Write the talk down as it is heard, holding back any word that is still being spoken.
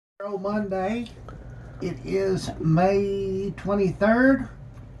Monroe Monday. It is May 23rd.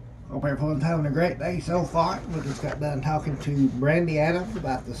 Hope everyone's having a great day so far. We just got done talking to Brandy Adams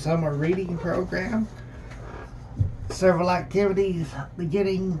about the summer reading program. Several activities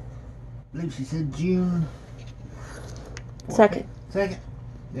beginning, I believe she said June 2nd.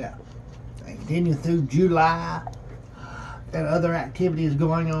 Yeah. They continue through July. And other activities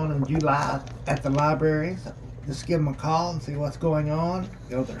going on in July at the library. So just give them a call and see what's going on.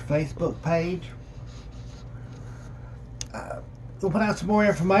 Go to their Facebook page. We'll put out some more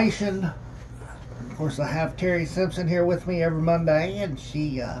information. Of course, I have Terry Simpson here with me every Monday, and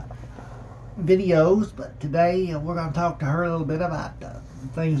she videos. But today we're going to talk to her a little bit about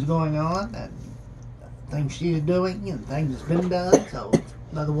things going on and things she's doing and things that's been done. So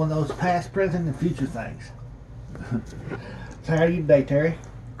another one of those past, present, and future things. So how are you today, Terry?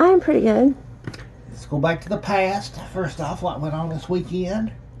 I'm pretty good. Let's go back to the past. First off, what went on this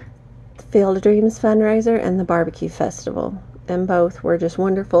weekend? The Field of Dreams fundraiser and the barbecue festival. And both were just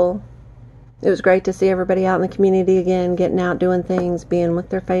wonderful. It was great to see everybody out in the community again, getting out, doing things, being with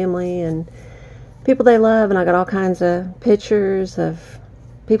their family and people they love. And I got all kinds of pictures of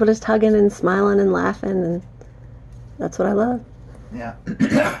people just hugging and smiling and laughing. And that's what I love. Yeah.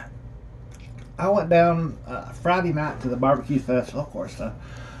 I went down Friday night to the barbecue festival. Of course, the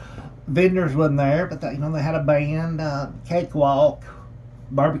vendors wasn't there, but they had a band, cakewalk,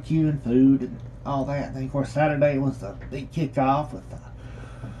 barbecue and food, and all that. And then, of course, Saturday was the big kickoff with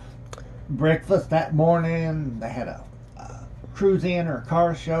breakfast that morning. They had a cruise-in or a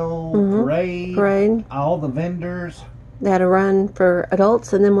car show, parade, all the vendors. They had a run for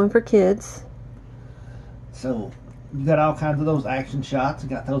adults and then one for kids. So you got all kinds of those action shots and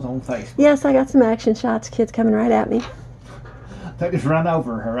got those on Facebook. Yes, I got some action shots. Kids coming right at me. They just run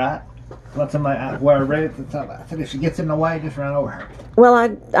over her, right? Let somebody where I read it. I said if she gets in the way, just run over her.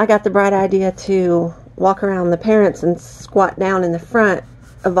 Well, I got the bright idea to walk around the parents and squat down in the front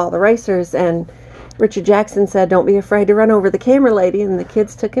of all the racers. And Richard Jackson said, "Don't be afraid to run over the camera lady." And the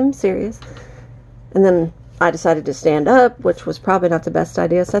kids took him serious. And then I decided to stand up, which was probably not the best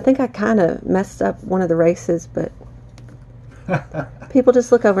idea. So I think I kind of messed up one of the races, but people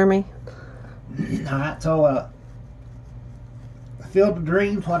just look over me. All right, so Field of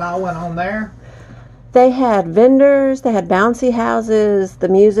Dreams, what all went on there? They had vendors, they had bouncy houses, the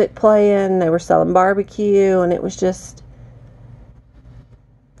music playing, they were selling barbecue, and it was just...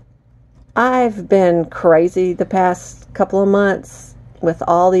 I've been crazy the past couple of months with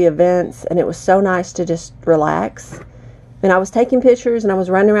all the events, and it was so nice to just relax. And I was taking pictures, and I was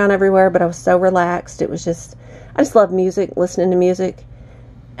running around everywhere, but I was so relaxed. It was just... I just love music, listening to music.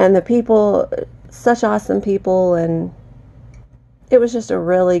 And the people, such awesome people, and it was just a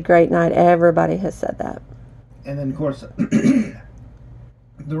really great night. Everybody has said that. And then, of course, the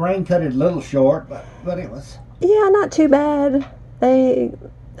rain cut it a little short, but it was... Yeah, not too bad. They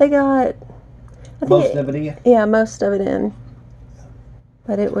got... Most of it in? Yeah, most of it in.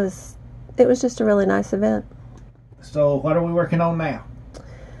 But it was just a really nice event. So, what are we working on now?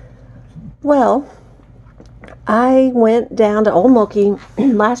 Well, I went down to Old Mulkey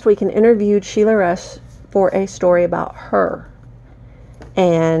last week and interviewed Sheila Rush for a story about her.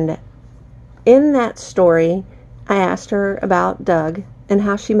 And in that story, I asked her about Doug and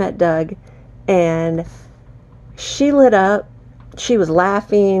how she met Doug. And she lit up. She was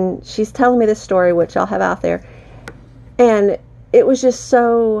laughing. She's telling me this story, which I'll have out there. And it was just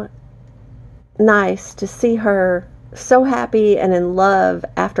so nice to see her so happy and in love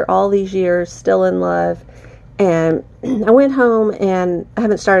after all these years, still in love. And I went home, and I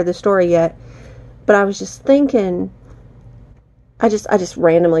haven't started the story yet, but I was just thinking, I just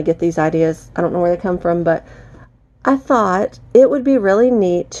randomly get these ideas. I don't know where they come from, but I thought it would be really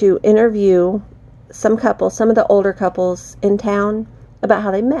neat to interview some couples, some of the older couples in town, about how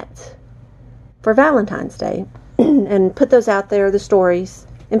they met for Valentine's Day and put those out there, the stories,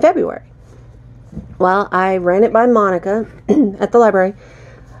 in February. Well, I ran it by Monica at the library.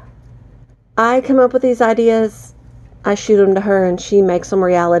 I come up with these ideas, I shoot them to her, and she makes them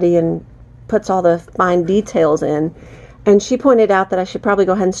reality and puts all the fine details in. And she pointed out that I should probably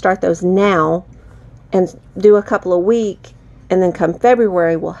go ahead and start those now and do a couple a week, and then come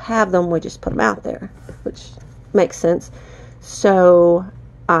February we'll have them, we just put them out there, which makes sense. So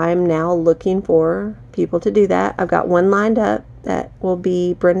I'm now looking for people to do that. I've got one lined up that will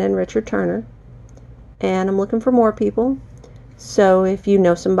be Brenda and Richard Turner, and I'm looking for more people. So if you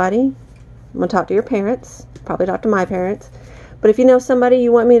know somebody, I'm going to talk to your parents, probably talk to my parents, but if you know somebody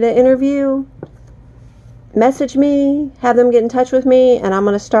you want me to interview, message me, have them get in touch with me, and I'm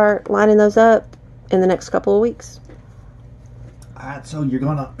going to start lining those up in the next couple of weeks. Alright, so you're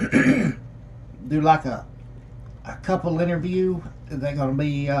gonna do like a couple interview. Is that gonna be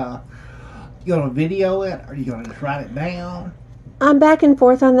you gonna video it, or are you gonna just write it down? I'm back and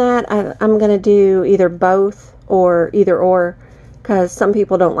forth on that. I'm gonna do either both or either or, because some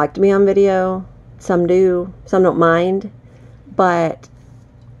people don't like to be on video. Some do. Some don't mind. But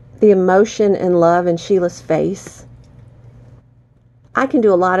the emotion and love in Sheila's face, I can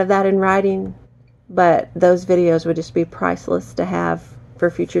do a lot of that in writing, but those videos would just be priceless to have for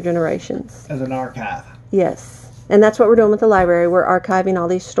future generations. As an archive. Yes. And that's what we're doing with the library. We're archiving all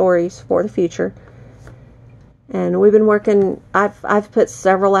these stories for the future. And we've been working, I've put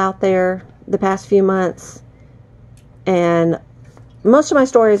several out there the past few months. And most of my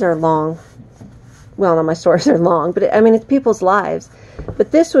stories are long. Well, not my stories are long, but I mean, it's people's lives.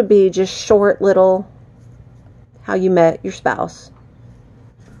 But this would be just short little, how you met your spouse.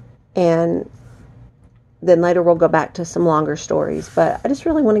 And then later we'll go back to some longer stories. But I just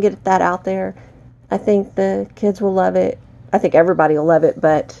really want to get that out there. I think the kids will love it. I think everybody will love it,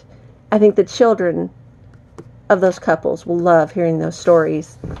 but I think the children of those couples will love hearing those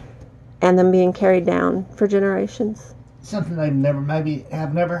stories and them being carried down for generations. Something they've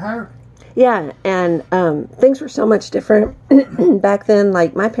never heard. Yeah, and things were so much different back then.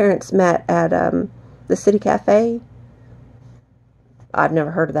 Like, my parents met at the City Cafe. I've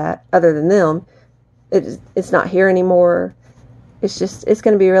never heard of that other than them. It's not here anymore. It's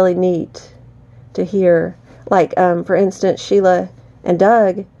going to be really neat to hear. Like, for instance, Sheila and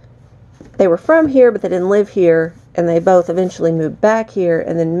Doug, they were from here, but they didn't live here, and they both eventually moved back here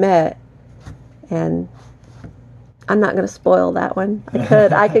and then met. And I'm not going to spoil that one.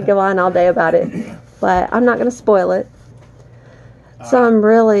 I could go on all day about it, but I'm not going to spoil it. So I'm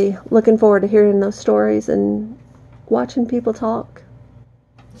really looking forward to hearing those stories and watching people talk.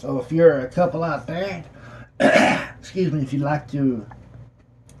 So if you're a couple out there, excuse me, if you'd like to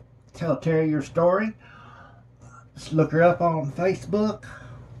tell Terry your story, just look her up on Facebook,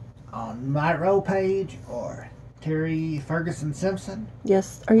 on Monroe page, or Terry Ferguson Simpson.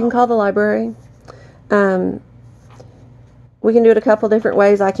 Yes, or you can call the library. We can do it a couple different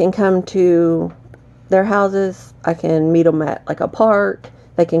ways. I can come to their houses. I can meet them at like a park.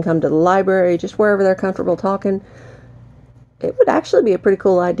 They can come to the library, just wherever they're comfortable talking. It would actually be a pretty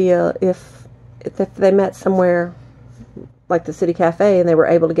cool idea if they met somewhere like the City Cafe and they were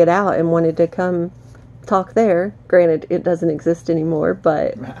able to get out and wanted to come talk there. Granted, it doesn't exist anymore,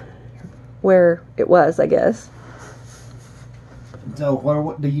 but where it was, I guess.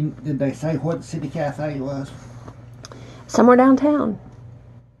 So did they say what the City Cafe was? Somewhere downtown.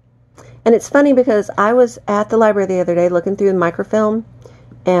 And it's funny because I was at the library the other day looking through the microfilm,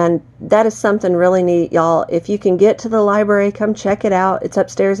 and that is something really neat, y'all. If you can get to the library, come check it out. It's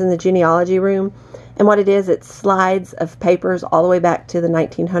upstairs in the genealogy room. And what it is, it's slides of papers all the way back to the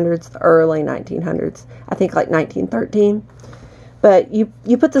 1900s, the early 1900s. I think like 1913. But you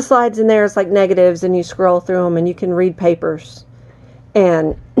put the slides in there, it's like negatives, and you scroll through them, and you can read papers.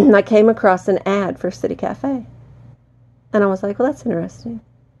 And I came across an ad for City Cafe. And I was like, well, that's interesting.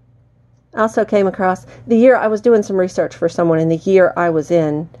 I also came across, the year I was doing some research for someone, and the year I was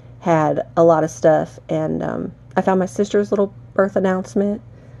in had a lot of stuff. And I found my sister's little birth announcement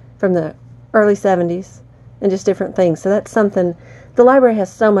from the early 70s and just different things. So that's something, the library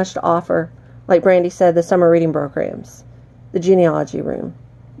has so much to offer. Like Brandy said, the summer reading programs, the genealogy room,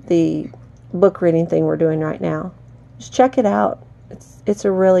 the book reading thing we're doing right now. Just check it out. It's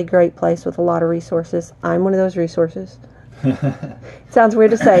a really great place with a lot of resources. I'm one of those resources. Sounds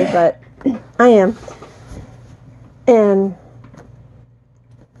weird to say, but I am. And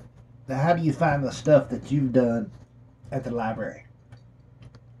how do you find the stuff that you've done at the library?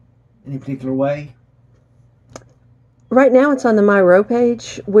 Any particular way? Right now it's on the Monroe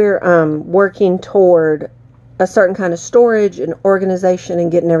page. We're working toward a certain kind of storage and organization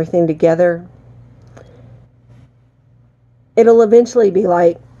and getting everything together. It'll eventually be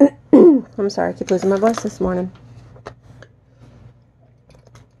like, I'm sorry, I keep losing my voice this morning.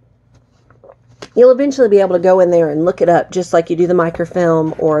 You'll eventually be able to go in there and look it up just like you do the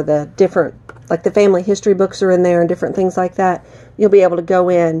microfilm or the different, like the family history books are in there and different things like that. You'll be able to go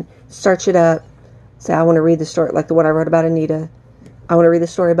in, search it up, say, I want to read the story, like the one I wrote about Anita. I want to read the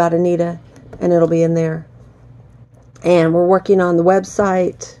story about Anita, and it'll be in there. And we're working on the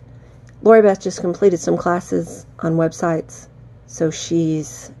website. Lori Beth just completed some classes on websites, so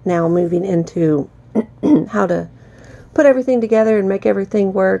she's now moving into how to put everything together and make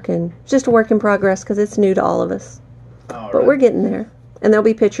everything work, and it's just a work in progress because it's new to all of us. But we're getting there. And there'll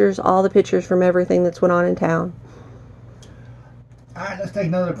be pictures, all the pictures from everything that's went on in town. All right, let's take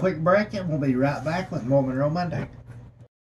another quick break, and we'll be right back with more Monroe Monday.